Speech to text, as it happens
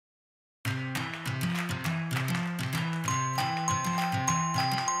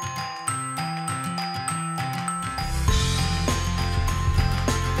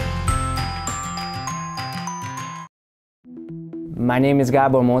My name is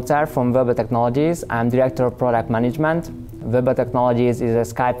Gábor Mozart from Verba Technologies. I'm Director of Product Management. Verba Technologies is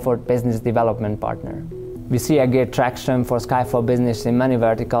a Skype for Business development partner. We see a great traction for Skype for Business in many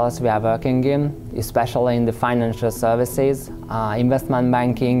verticals we are working in, especially in the financial services, investment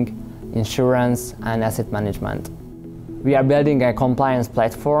banking, insurance, and asset management. We are building a compliance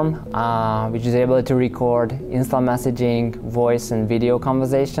platform which is able to record instant messaging, voice and video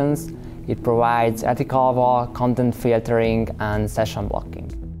conversations. It provides ethical content filtering and session blocking.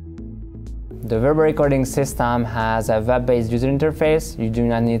 The Verba recording system has a web-based user interface. You do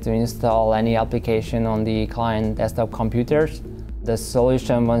not need to install any application on the client desktop computers. The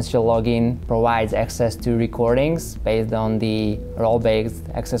solution, once you log in, provides access to recordings based on the role-based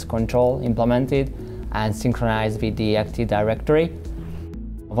access control implemented and synchronized with the Active Directory.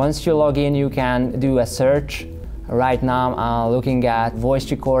 Once you log in, you can do a search. Right now I'm looking at voice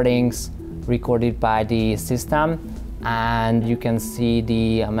recordings recorded by the system, and you can see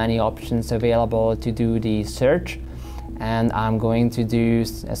the many options available to do the search. And I'm going to do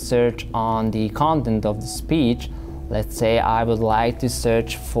a search on the content of the speech. Let's say I would like to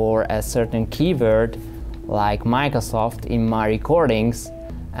search for a certain keyword like Microsoft in my recordings,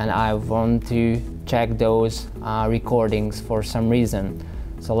 and I want to check those recordings for some reason.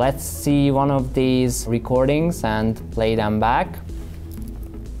 So let's see one of these recordings and play them back.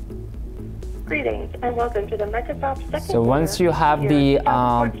 Greetings and welcome to the Microsoft second. So once you have the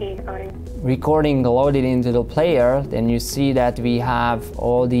recording loaded into the player, then you see that we have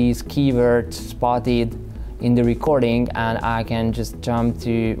all these keywords spotted in the recording, and I can just jump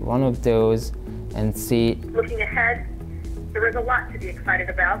to one of those and see. Looking ahead, there is a lot to be excited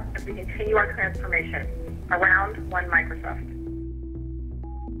about as we continue our transformation around One Microsoft.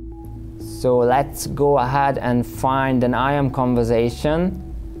 So let's go ahead and find an IM conversation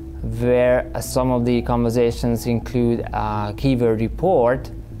where some of the conversations include a keyword report.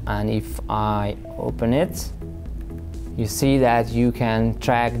 And if I open it, you see that you can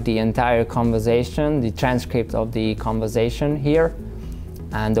track the entire conversation, the transcript of the conversation here,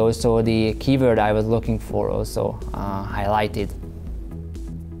 and also the keyword I was looking for also highlighted.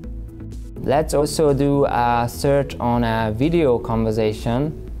 Let's also do a search on a video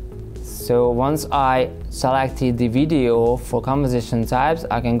conversation. So once I selected the video for conversation types,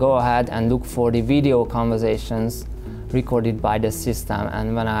 I can go ahead and look for the video conversations recorded by the system.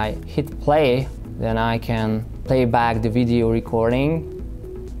 And when I hit play, then I can play back the video recording,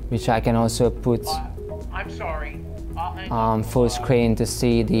 which I can also put full screen to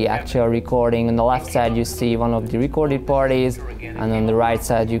see the actual recording. On the left side you see one of the recorded parties, and on the right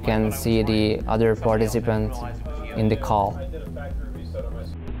side you can see the other participant in the call.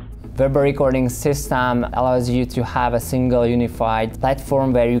 Verba recording system allows you to have a single unified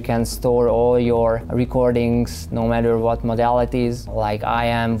platform where you can store all your recordings no matter what modalities like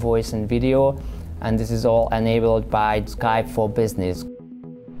IM, voice and video, and this is all enabled by Skype for Business.